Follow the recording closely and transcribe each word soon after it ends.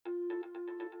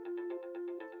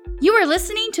You are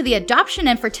listening to the Adoption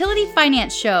and Fertility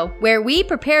Finance Show, where we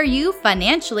prepare you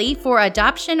financially for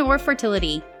adoption or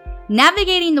fertility.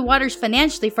 Navigating the waters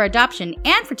financially for adoption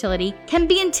and fertility can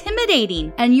be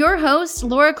intimidating, and your host,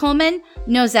 Laura Coleman,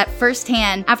 knows that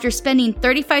firsthand after spending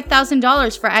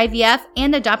 $35,000 for IVF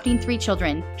and adopting 3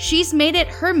 children. She's made it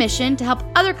her mission to help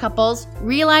other couples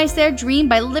realize their dream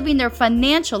by living their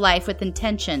financial life with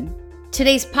intention.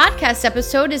 Today's podcast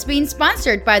episode is being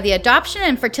sponsored by the Adoption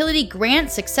and Fertility Grant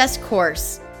Success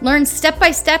Course. Learn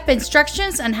step-by-step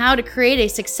instructions on how to create a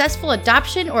successful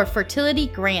adoption or fertility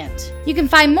grant. You can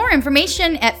find more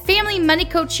information at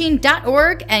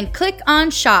FamilyMoneyCoaching.org and click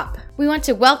on Shop. We want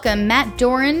to welcome Matt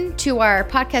Doran to our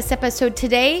podcast episode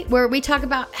today, where we talk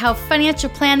about how financial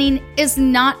planning is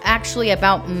not actually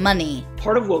about money.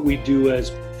 Part of what we do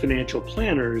as financial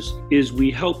planners is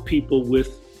we help people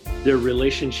with their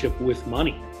relationship with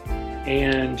money.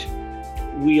 And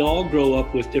we all grow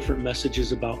up with different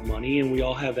messages about money, and we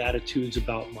all have attitudes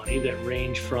about money that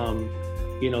range from,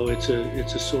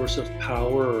 it's a source of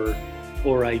power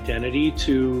or identity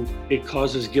to it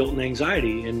causes guilt and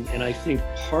anxiety. And I think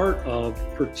part of,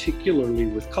 particularly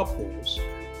with couples,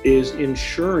 is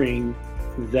ensuring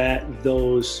that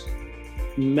those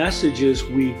messages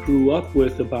we grew up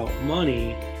with about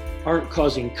money aren't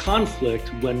causing conflict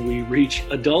when we reach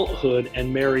adulthood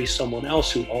and marry someone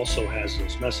else who also has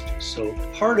those messages. So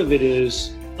part of it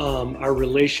is our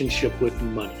relationship with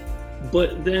money.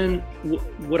 But then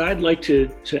what I'd like to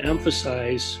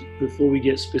emphasize before we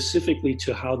get specifically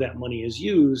to how that money is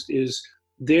used is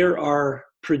there are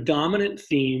predominant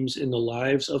themes in the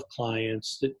lives of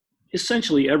clients that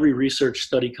essentially every research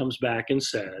study comes back and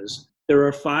says there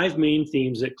are 5 main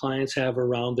themes that clients have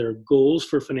around their goals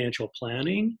for financial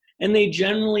planning. And they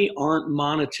generally aren't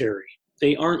monetary.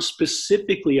 They aren't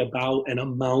specifically about an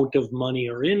amount of money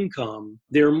or income.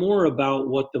 They're more about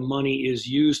what the money is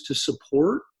used to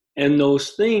support. And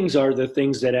those things are the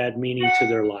things that add meaning to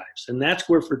their lives. And that's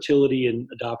where fertility and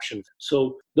adoption.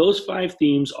 So those 5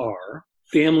 themes are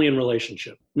family and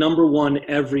relationship. Number 1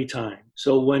 every time.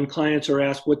 So when clients are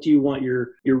asked, what do you want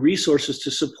your resources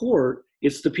to support?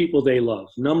 It's the people they love.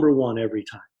 Number 1 every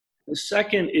time. The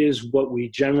second is what we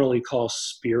generally call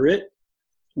spirit,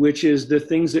 which is the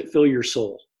things that fill your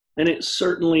soul. And it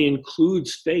certainly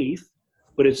includes faith,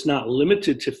 but it's not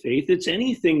limited to faith. It's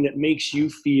anything that makes you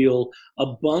feel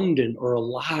abundant or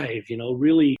alive,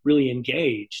 really, really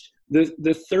engaged.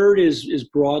 The third is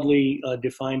broadly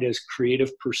defined as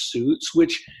creative pursuits,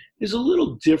 which is a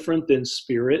little different than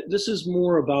spirit. This is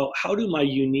more about how do my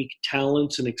unique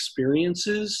talents and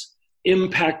experiences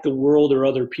impact the world or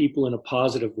other people in a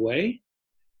positive way,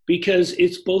 because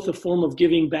it's both a form of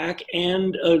giving back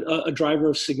and a driver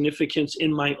of significance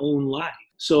in my own life.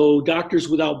 So Doctors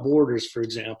Without Borders, for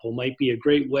example, might be a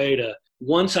great way to,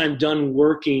 once I'm done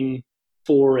working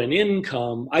for an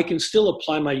income, I can still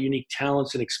apply my unique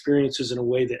talents and experiences in a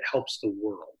way that helps the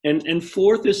world. And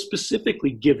fourth is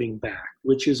specifically giving back,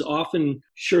 which is often,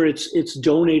 sure, it's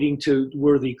donating to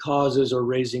worthy causes or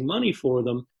raising money for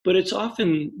them, but it's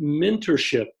often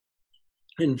mentorship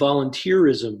and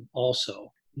volunteerism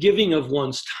also. Giving of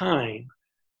one's time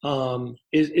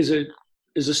is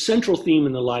a central theme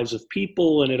in the lives of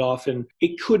people, and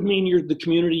it could mean you're the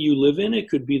community you live in, it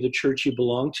could be the church you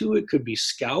belong to, it could be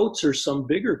Scouts or some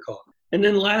bigger cause. And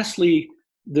then lastly,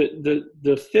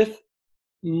 the fifth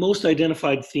most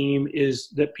identified theme is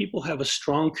that people have a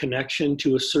strong connection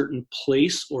to a certain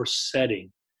place or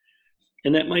setting.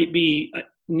 And that might be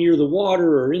near the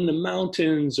water or in the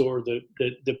mountains or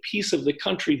the piece of the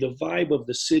country, the vibe of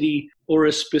the city, or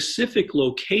a specific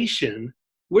location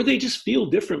where they just feel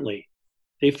differently.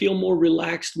 They feel more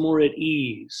relaxed, more at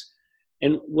ease.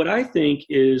 And what I think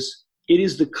is it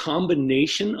is the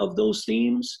combination of those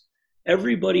themes.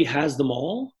 Everybody has them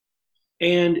all.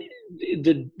 And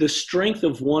the strength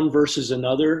of one versus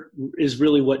another is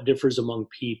really what differs among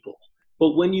people.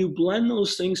 But when you blend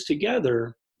those things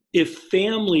together, if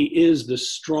family is the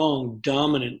strong,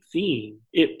 dominant theme,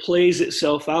 it plays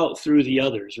itself out through the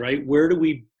others, right? Where do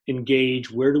we engage?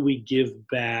 Where do we give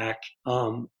back?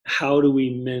 How do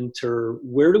we mentor?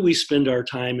 Where do we spend our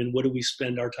time, and what do we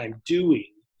spend our time doing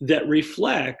that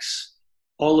reflects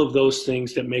all of those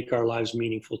things that make our lives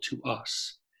meaningful to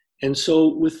us? And so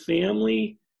with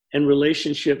family and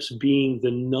relationships being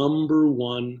the number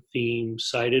 1 theme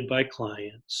cited by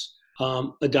clients,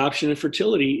 adoption and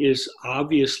fertility is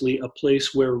obviously a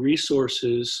place where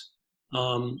resources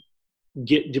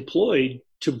get deployed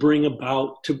to bring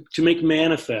about, to make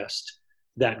manifest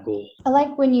that goal. I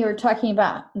like when you were talking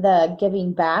about the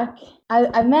giving back.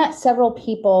 I've met several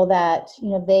people that,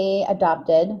 they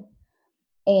adopted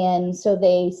And so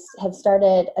they have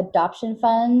started adoption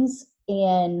funds,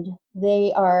 and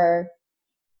they are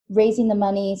raising the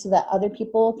money so that other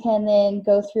people can then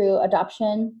go through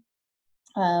adoption.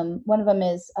 One of them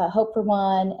is Hope for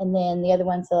One, and then the other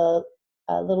one's a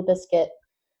Little Biscuit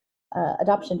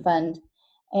adoption fund.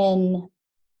 And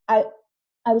I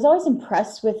was always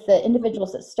impressed with the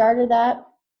individuals that started that.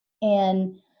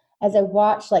 And as I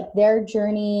watched like their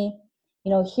journey,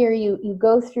 here you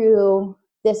go through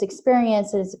this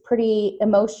experience, and it's pretty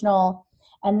emotional,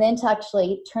 and then to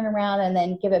actually turn around and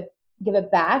then give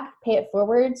it back, pay it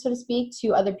forward, so to speak, to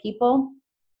other people.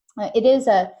 It is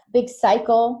a big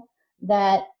cycle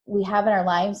that we have in our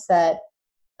lives that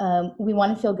we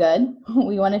want to feel good.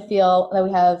 We want to feel that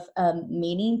we have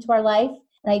meaning to our life.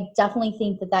 And I definitely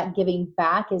think that giving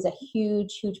back is a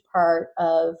huge, huge part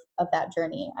of that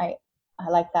journey. I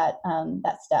like that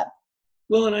step.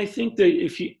 Well, and I think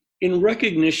that in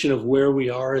recognition of where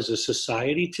we are as a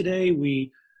society today,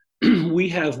 we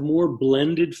have more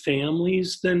blended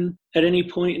families than at any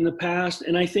point in the past.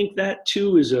 And I think that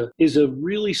too is a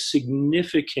really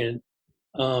significant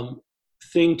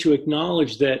thing to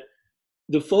acknowledge, that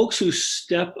the folks who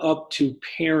step up to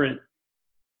parent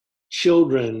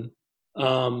children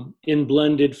in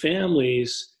blended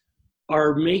families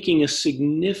are making a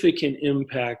significant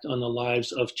impact on the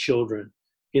lives of children.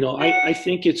 I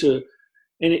think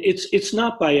it's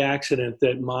not by accident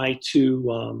that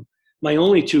my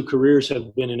only two careers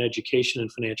have been in education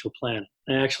and financial planning.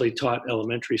 I actually taught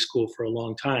elementary school for a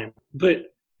long time. But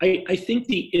I think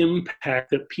the impact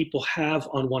that people have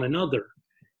on one another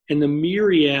and the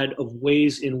myriad of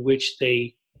ways in which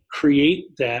they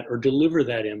create that or deliver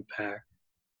that impact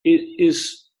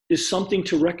is something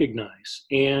to recognize.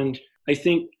 And I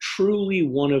think truly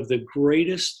one of the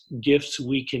greatest gifts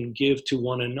we can give to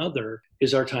one another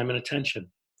is our time and attention.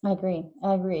 I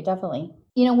agree, definitely.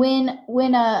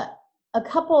 When a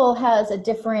couple has a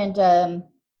different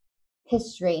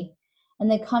history and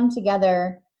they come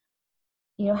together,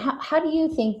 how do you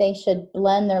think they should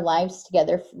blend their lives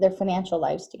together, their financial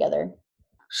lives together?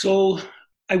 So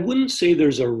I wouldn't say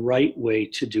there's a right way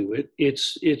to do it.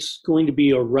 It's going to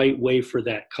be a right way for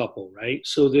that couple, right?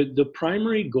 So the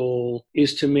primary goal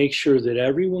is to make sure that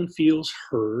everyone feels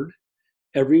heard,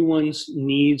 everyone's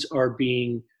needs are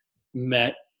being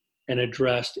met and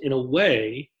addressed in a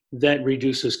way that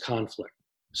reduces conflict.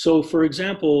 So, for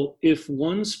example, if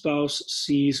one spouse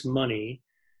sees money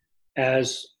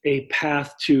as a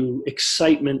path to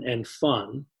excitement and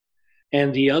fun,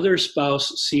 and the other spouse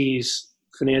sees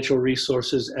financial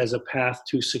resources as a path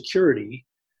to security,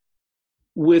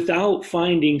 without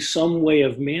finding some way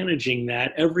of managing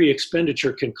that, every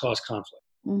expenditure can cause conflict.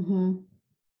 Mm-hmm.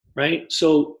 Right?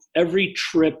 So every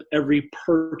trip, every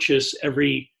purchase,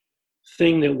 every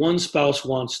thing that one spouse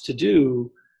wants to do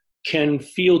can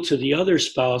feel to the other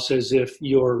spouse as if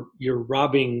you're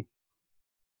robbing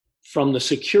from the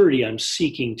security I'm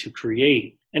seeking to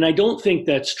create. And I don't think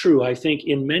that's true. I think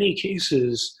in many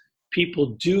cases,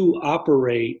 people do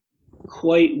operate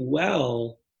quite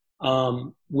well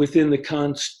within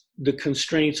the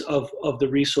constraints of the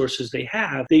resources they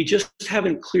have. They just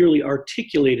haven't clearly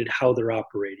articulated how they're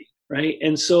operating, right?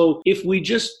 And so if we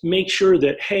just make sure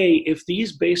that, hey, if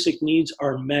these basic needs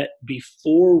are met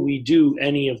before we do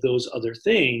any of those other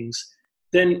things,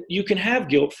 then you can have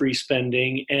guilt-free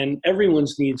spending and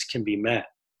everyone's needs can be met.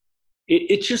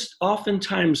 It just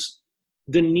oftentimes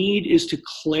the need is to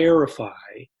clarify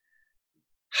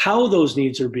how those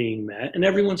needs are being met and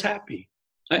everyone's happy.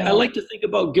 I like to think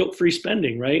about guilt-free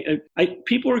spending, right?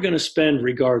 People are going to spend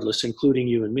regardless, including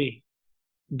you and me.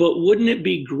 But wouldn't it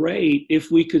be great if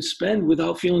we could spend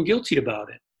without feeling guilty about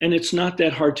it? And it's not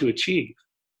that hard to achieve.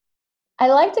 I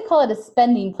like to call it a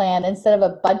spending plan instead of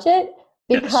a budget,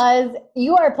 because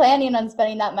you are planning on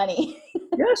spending that money.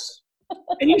 Yes.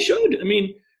 And you should. I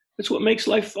mean, that's what makes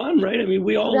life fun, right? I mean,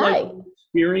 we all like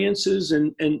experiences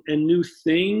and new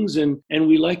things, and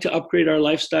we like to upgrade our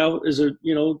lifestyle as a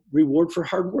reward for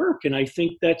hard work. And I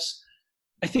think that's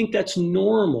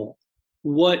normal.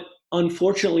 What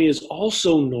unfortunately is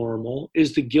also normal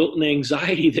is the guilt and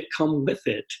anxiety that come with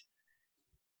it,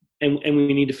 and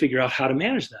we need to figure out how to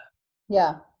manage that.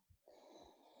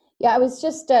 Yeah, I was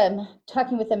just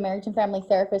talking with a marriage and family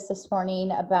therapist this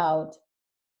morning about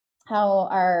how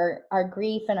our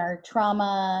grief and our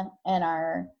trauma and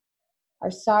our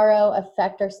sorrow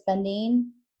affect our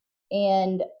spending.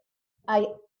 And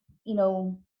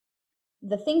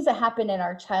the things that happen in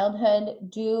our childhood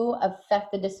do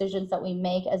affect the decisions that we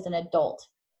make as an adult.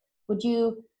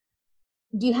 Do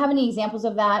you have any examples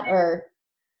of that? Or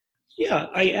yeah,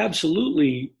 I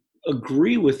absolutely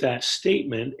agree with that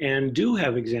statement and do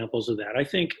have examples of that. I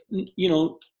think,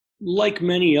 like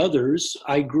many others,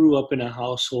 I grew up in a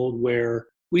household where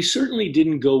we certainly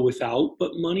didn't go without,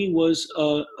 but money was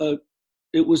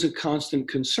it was a constant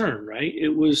concern, right?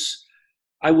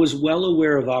 I was well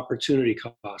aware of opportunity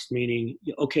cost, meaning,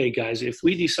 okay, guys, if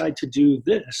we decide to do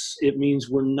this, it means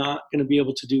we're not going to be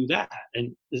able to do that.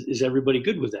 And is everybody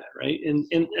good with that, right?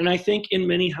 And I think in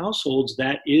many households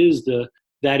that is the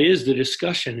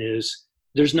discussion. Is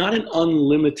there's not an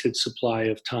unlimited supply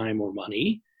of time or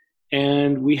money,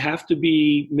 and we have to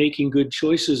be making good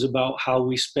choices about how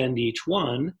we spend each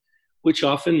one, which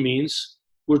often means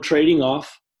we're trading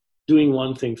off doing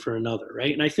one thing for another,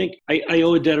 right? And I think I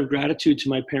owe a debt of gratitude to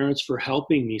my parents for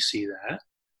helping me see that.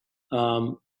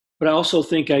 But I also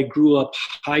think I grew up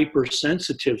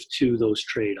hypersensitive to those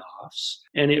trade-offs,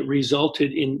 and it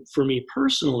resulted in, for me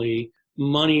personally,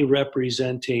 money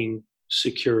representing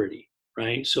security,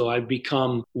 right? So I've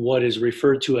become what is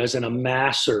referred to as an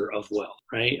amasser of wealth,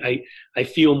 right? I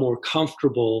feel more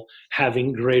comfortable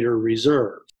having greater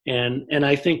reserve. And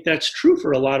I think that's true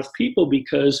for a lot of people,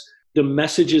 because the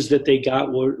messages that they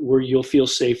got were you'll feel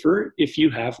safer if you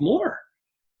have more,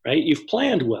 right? You've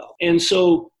planned well. And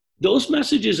so those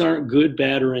messages aren't good,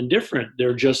 bad, or indifferent.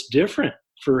 They're just different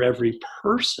for every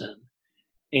person.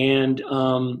 And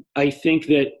I think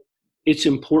that it's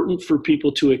important for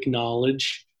people to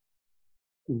acknowledge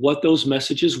what those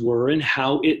messages were and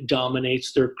how it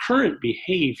dominates their current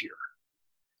behavior.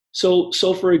 So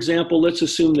for example, let's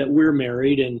assume that we're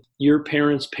married and your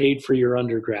parents paid for your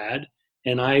undergrad,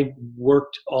 and I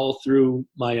worked all through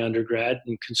my undergrad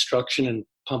in construction and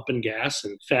pumping gas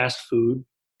and fast food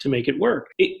to make it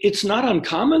work. It's not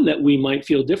uncommon that we might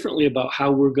feel differently about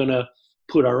how we're going to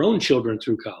put our own children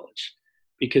through college,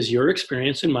 because your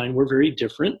experience and mine were very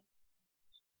different.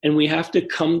 And we have to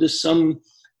come to some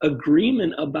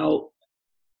agreement about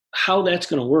how that's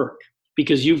going to work,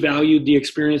 because you valued the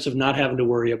experience of not having to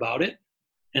worry about it,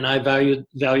 and I valued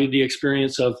the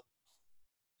experience of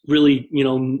really,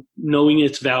 knowing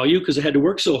its value because I had to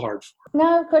work so hard for it. Now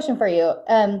I have a question for you.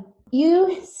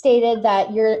 You stated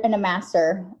that you're an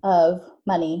amasser of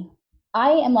money. I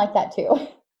am like that too.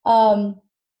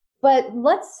 But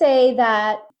let's say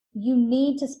that you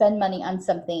need to spend money on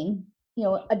something.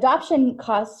 Adoption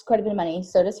costs quite a bit of money.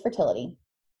 So does fertility.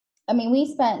 I mean, we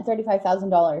spent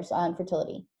 $35,000 on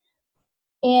fertility.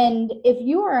 And if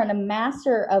you are an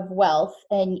amasser of wealth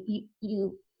and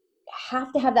you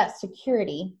have to have that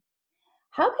security,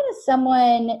 how can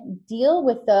someone deal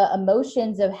with the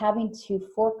emotions of having to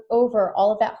fork over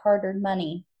all of that hard-earned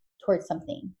money towards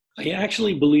something? I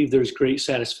actually believe there's great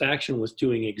satisfaction with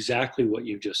doing exactly what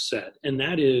you just said. And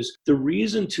that is, the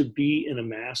reason to be an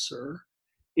amasser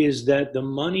is that the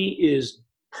money is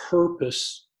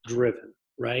purpose-driven,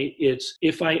 right? It's,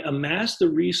 if I amass the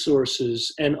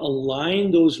resources and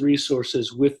align those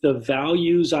resources with the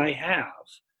values I have,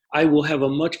 I will have a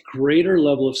much greater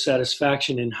level of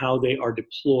satisfaction in how they are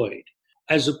deployed,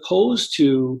 as opposed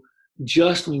to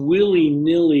just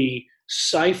willy-nilly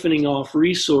siphoning off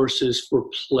resources for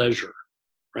pleasure,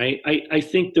 right? I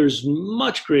think there's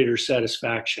much greater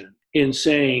satisfaction in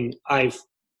saying, I've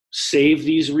saved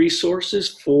these resources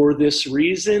for this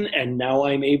reason, and now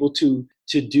I'm able to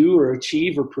do or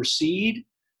achieve or proceed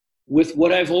with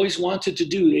what I've always wanted to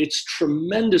do. It's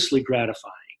tremendously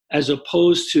gratifying, as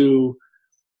opposed to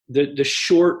the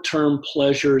short-term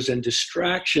pleasures and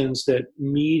distractions that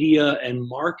media and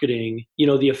marketing,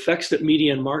 the effects that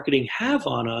media and marketing have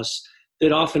on us,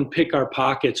 that often pick our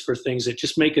pockets for things that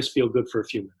just make us feel good for a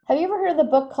few minutes. Have you ever heard of the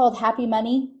book called Happy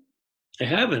Money? I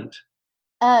haven't.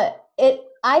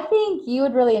 I think you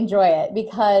would really enjoy it,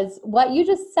 because what you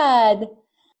just said,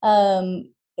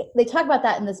 they talk about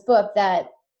that in this book, that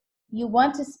you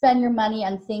want to spend your money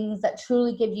on things that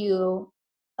truly give you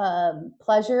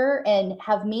pleasure and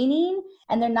have meaning,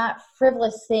 and they're not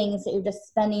frivolous things that you're just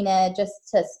spending it just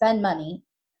to spend money.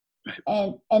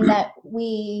 Right. And that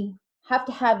we have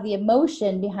to have the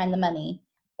emotion behind the money.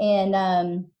 And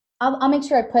I'll make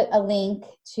sure I put a link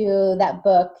to that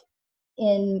book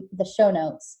in the show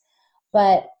notes.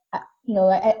 But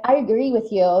I agree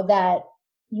with you that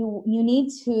you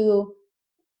need to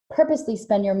purposely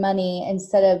spend your money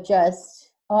instead of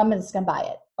just, I'm just going to buy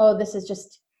it. Oh, this is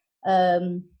just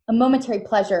a momentary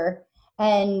pleasure.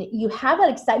 And you have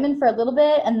that excitement for a little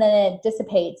bit, and then it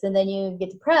dissipates, and then you get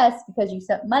depressed because you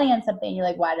spent money on something and you're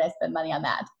like, why did I spend money on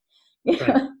that?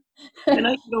 Right. And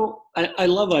I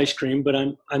love ice cream, but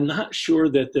I'm not sure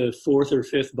that the fourth or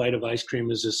fifth bite of ice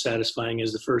cream is as satisfying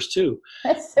as the first two.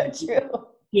 That's so true.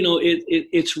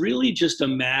 It's really just a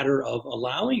matter of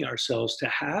allowing ourselves to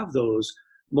have those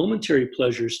momentary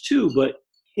pleasures too. But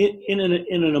in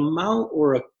an amount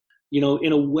or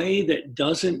in a way that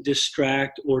doesn't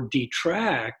distract or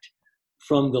detract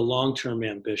from the long-term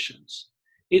ambitions.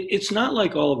 It's not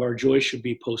like all of our joy should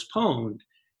be postponed.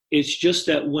 It's just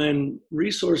that when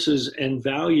resources and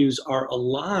values are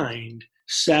aligned,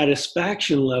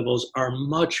 satisfaction levels are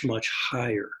much, much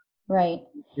higher. Right.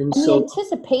 And the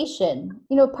anticipation,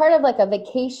 part of like a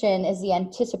vacation is the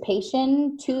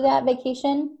anticipation to that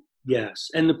vacation. Yes.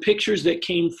 And the pictures that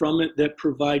came from it that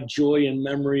provide joy and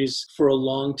memories for a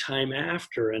long time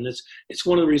after. And it's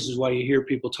one of the reasons why you hear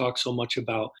people talk so much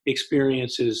about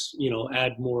experiences,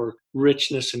 add more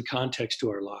richness and context to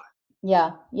our lives.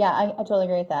 Yeah. I totally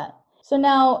agree with that. So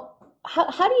now,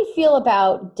 how do you feel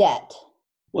about debt?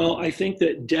 Well, I think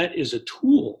that debt is a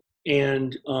tool,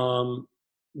 and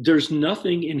there's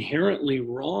nothing inherently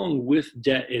wrong with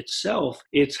debt itself.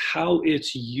 It's how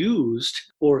it's used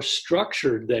or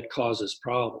structured that causes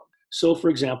problems. So, for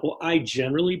example, I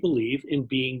generally believe in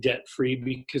being debt-free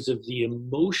because of the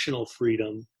emotional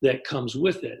freedom that comes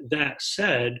with it. That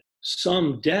said,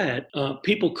 some debt,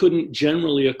 people couldn't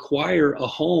generally acquire a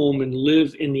home and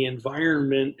live in the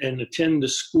environment and attend the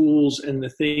schools and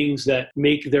the things that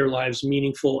make their lives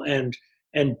meaningful and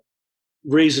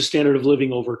raise the standard of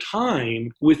living over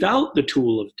time without the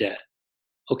tool of debt.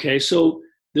 Okay, so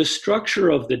the structure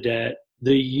of the debt,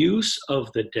 the use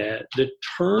of the debt, the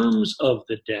terms of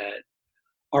the debt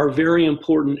are very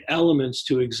important elements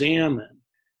to examine.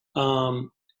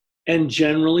 And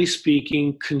generally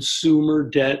speaking, consumer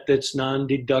debt that's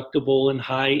non-deductible and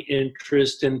high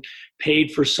interest and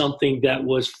paid for something that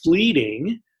was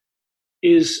fleeting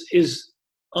is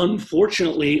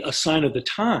unfortunately a sign of the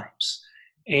times.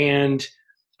 And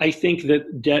I think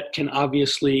that debt can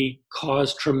obviously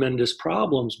cause tremendous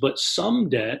problems, but some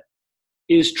debt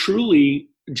is truly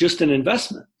just an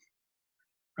investment,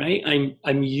 right?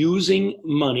 I'm using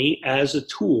money as a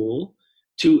tool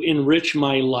to enrich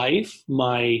my life,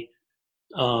 my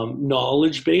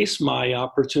knowledge base, my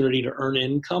opportunity to earn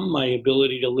income, my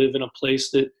ability to live in a place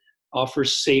that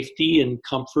offers safety and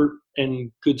comfort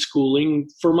and good schooling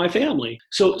for my family.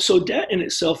 So debt in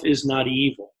itself is not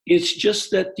evil. It's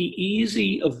just that the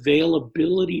easy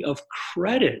availability of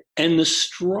credit and the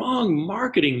strong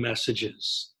marketing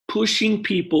messages pushing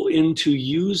people into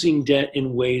using debt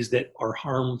in ways that are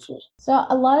harmful. So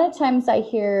a lot of times I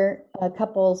hear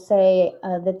couples say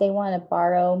that they want to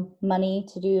borrow money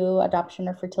to do adoption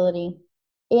or fertility.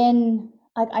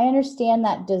 I understand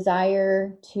that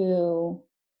desire to,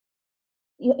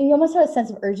 you almost have a sense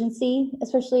of urgency,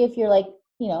 especially if you're like,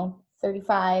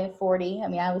 35, 40. I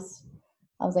mean, I was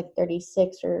like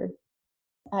 36 or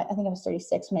I think I was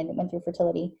 36 when I went through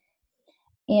fertility.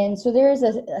 And so there is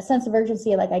a sense of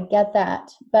urgency, like I get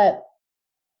that, but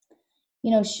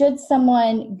should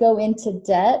someone go into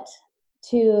debt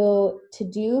to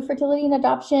do fertility and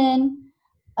adoption?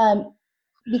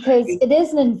 Because it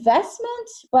is an investment,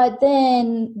 but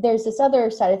then there's this other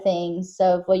side of things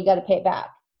of, well, you got to pay it back.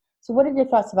 So what are your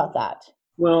thoughts about that?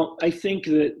 Well, I think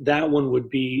that one would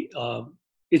be,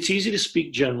 it's easy to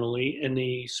speak generally, and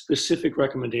the specific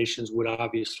recommendations would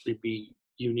obviously be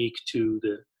unique to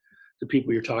the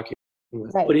people you're talking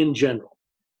with. Right. But in general,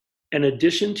 in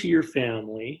addition to your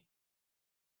family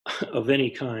of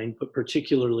any kind, but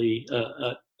particularly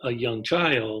a young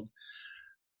child,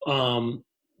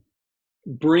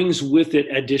 brings with it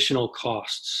additional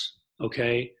costs,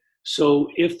 okay? So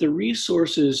if the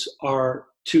resources are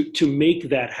to make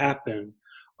that happen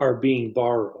are being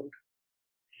borrowed,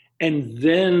 and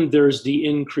then there's the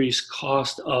increased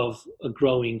cost of a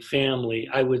growing family,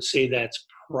 I would say that's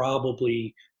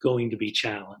probably going to be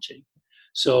challenging.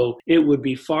 So it would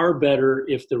be far better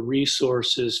if the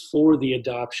resources for the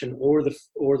adoption or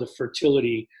the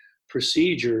fertility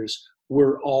procedures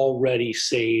were already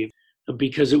saved,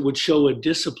 because it would show a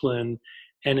discipline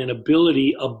and an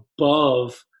ability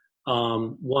above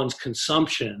one's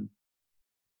consumption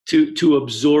to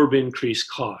absorb increased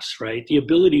costs, right? The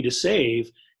ability to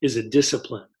save is a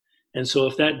discipline. And so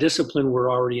if that discipline were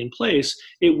already in place,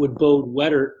 it would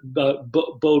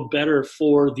bode better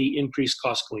for the increased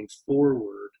cost going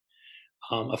forward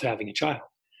of having a child.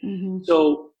 Mm-hmm.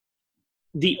 So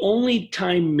the only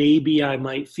time maybe I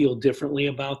might feel differently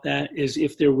about that is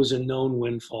if there was a known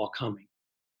windfall coming.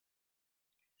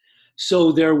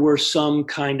 So there were some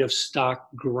kind of stock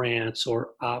grants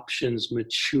or options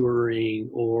maturing,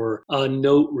 or a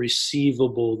note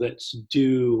receivable that's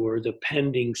due, or the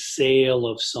pending sale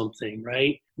of something,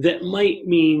 right? That might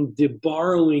mean the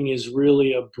borrowing is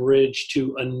really a bridge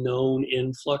to a known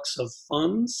influx of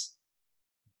funds.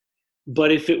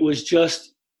 But if it was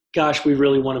just gosh, we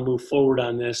really want to move forward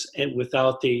on this, and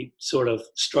without the sort of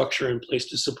structure in place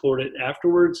to support it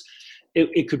afterwards,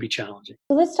 it could be challenging.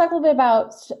 So let's talk a little bit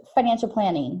about financial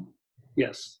planning.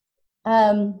 Yes.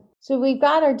 So we've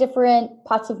got our different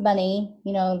pots of money,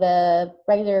 the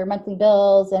regular monthly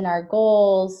bills and our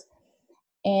goals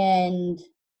and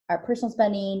our personal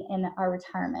spending and our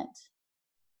retirement.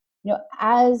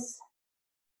 I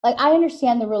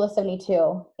understand the rule of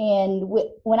 72. And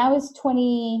when I was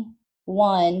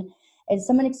 21 and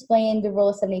someone explained the rule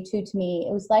of 72 to me,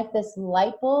 it was like this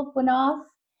light bulb went off.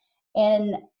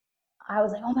 And I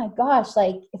was like, oh my gosh,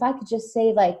 like if I could just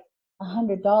save like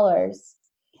 $100.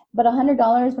 But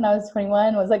 $100 when I was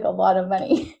 21 was like a lot of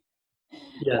money.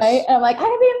 Yes. Right? And I'm like, I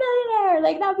could be a millionaire.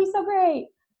 Like, that would be so great.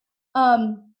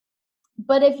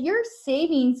 But if you're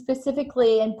saving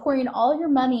specifically and pouring all your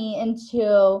money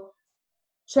into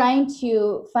trying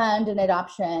to fund an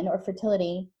adoption or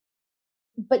fertility,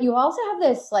 but you also have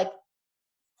this like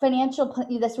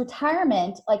this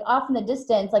retirement, like off in the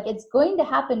distance, like it's going to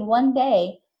happen one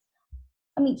day.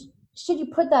 I mean, should you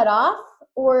put that off,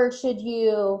 or should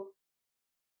you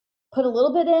put a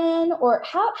little bit in, or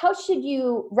how should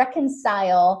you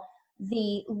reconcile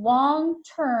the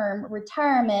long-term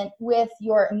retirement with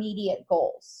your immediate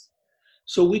goals?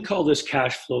 So we call this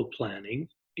cash flow planning.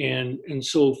 And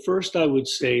so first I would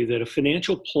say that a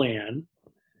financial plan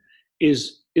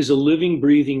is a living,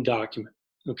 breathing document.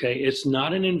 Okay. It's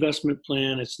not an investment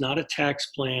plan. It's not a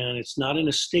tax plan. It's not an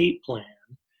estate plan.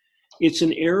 It's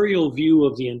an aerial view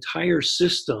of the entire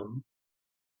system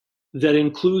that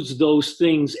includes those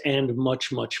things and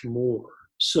much, much more.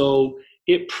 So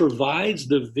it provides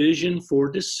the vision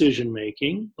for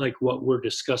decision-making, like what we're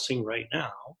discussing right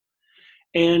now.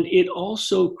 And it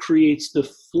also creates the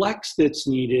flex that's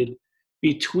needed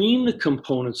between the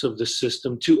components of the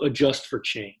system to adjust for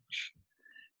change.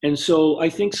 And so I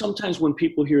think sometimes when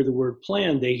people hear the word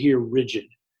plan, they hear rigid.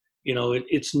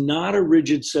 It's not a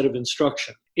rigid set of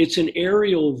instruction. It's an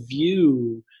aerial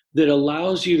view that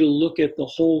allows you to look at the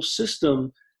whole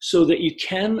system so that you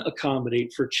can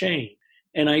accommodate for change.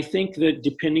 And I think that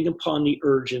depending upon the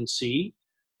urgency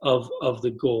of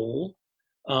the goal,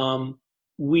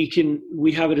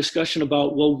 we have a discussion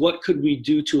about, well, what could we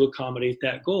do to accommodate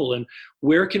that goal? And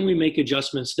where can we make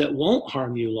adjustments that won't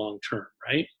harm you long term,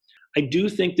 right? I do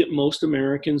think that most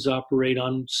Americans operate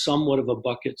on somewhat of a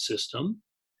bucket system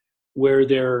where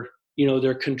they're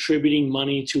contributing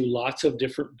money to lots of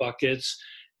different buckets,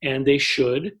 and they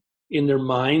should. In their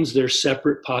minds, they're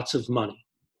separate pots of money.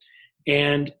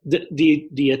 And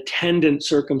the attendant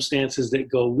circumstances that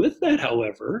go with that,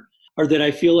 however, are that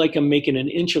I feel like I'm making an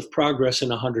inch of progress in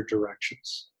 100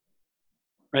 directions,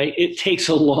 right? It takes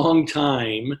a long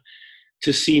time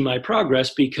to see my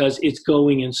progress because it's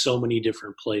going in so many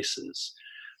different places.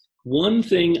 One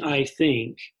thing I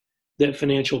think that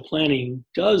financial planning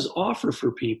does offer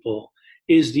for people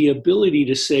is the ability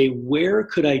to say, where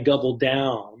could I double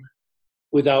down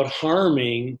without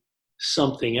harming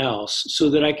something else so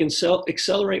that I can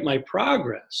accelerate my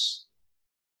progress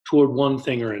toward one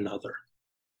thing or another.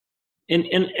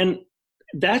 And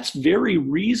that's very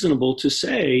reasonable to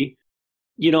say,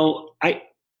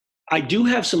 I do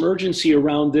have some urgency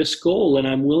around this goal and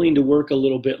I'm willing to work a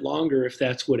little bit longer if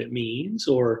that's what it means,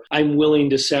 or I'm willing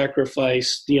to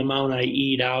sacrifice the amount I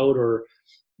eat out, or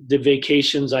the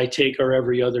vacations I take are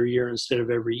every other year instead of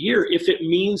every year, if it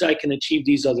means I can achieve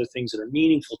these other things that are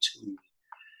meaningful to me.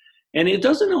 And it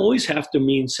doesn't always have to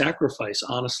mean sacrifice,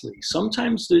 honestly.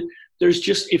 Sometimes there's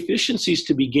just efficiencies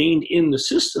to be gained in the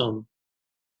system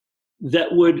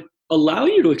that would allow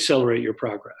you to accelerate your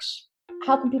progress.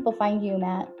 How can people find you,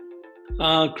 Matt?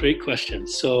 Great question.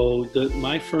 So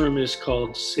my firm is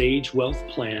called Sage Wealth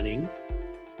Planning,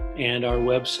 and our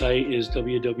website is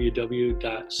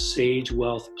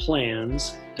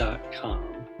www.sagewealthplans.com.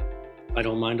 I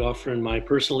don't mind offering my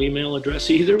personal email address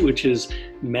either, which is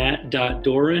matt.doran,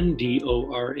 Doran,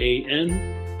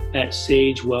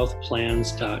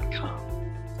 @sagewealthplans.com.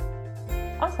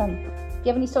 Awesome. Do you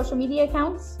have any social media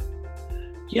accounts?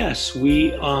 Yes,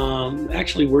 we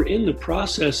we're in the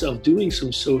process of doing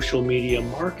some social media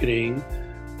marketing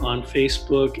on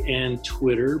Facebook and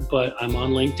Twitter, but I'm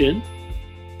on LinkedIn.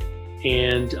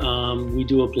 And we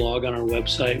do a blog on our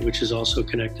website, which is also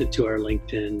connected to our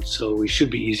LinkedIn, so we should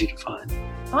be easy to find.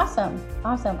 Awesome.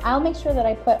 I'll make sure that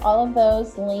I put all of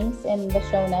those links in the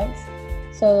show notes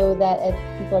so that if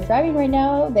people are driving right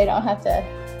now, they don't have to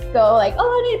go like, oh,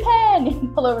 I need a pen,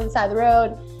 and pull over the side of the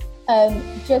road.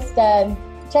 Just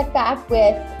check back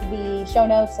with the show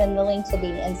notes and the links will be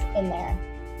in there.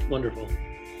 Wonderful.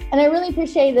 And I really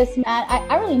appreciate this, Matt.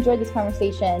 I really enjoyed this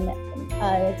conversation.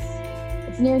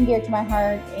 It's near and dear to my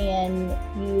heart, and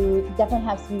you definitely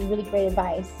have some really great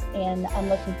advice, and I'm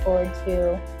looking forward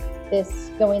to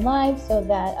this going live so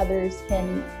that others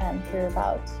can hear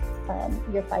about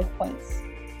your 5 points.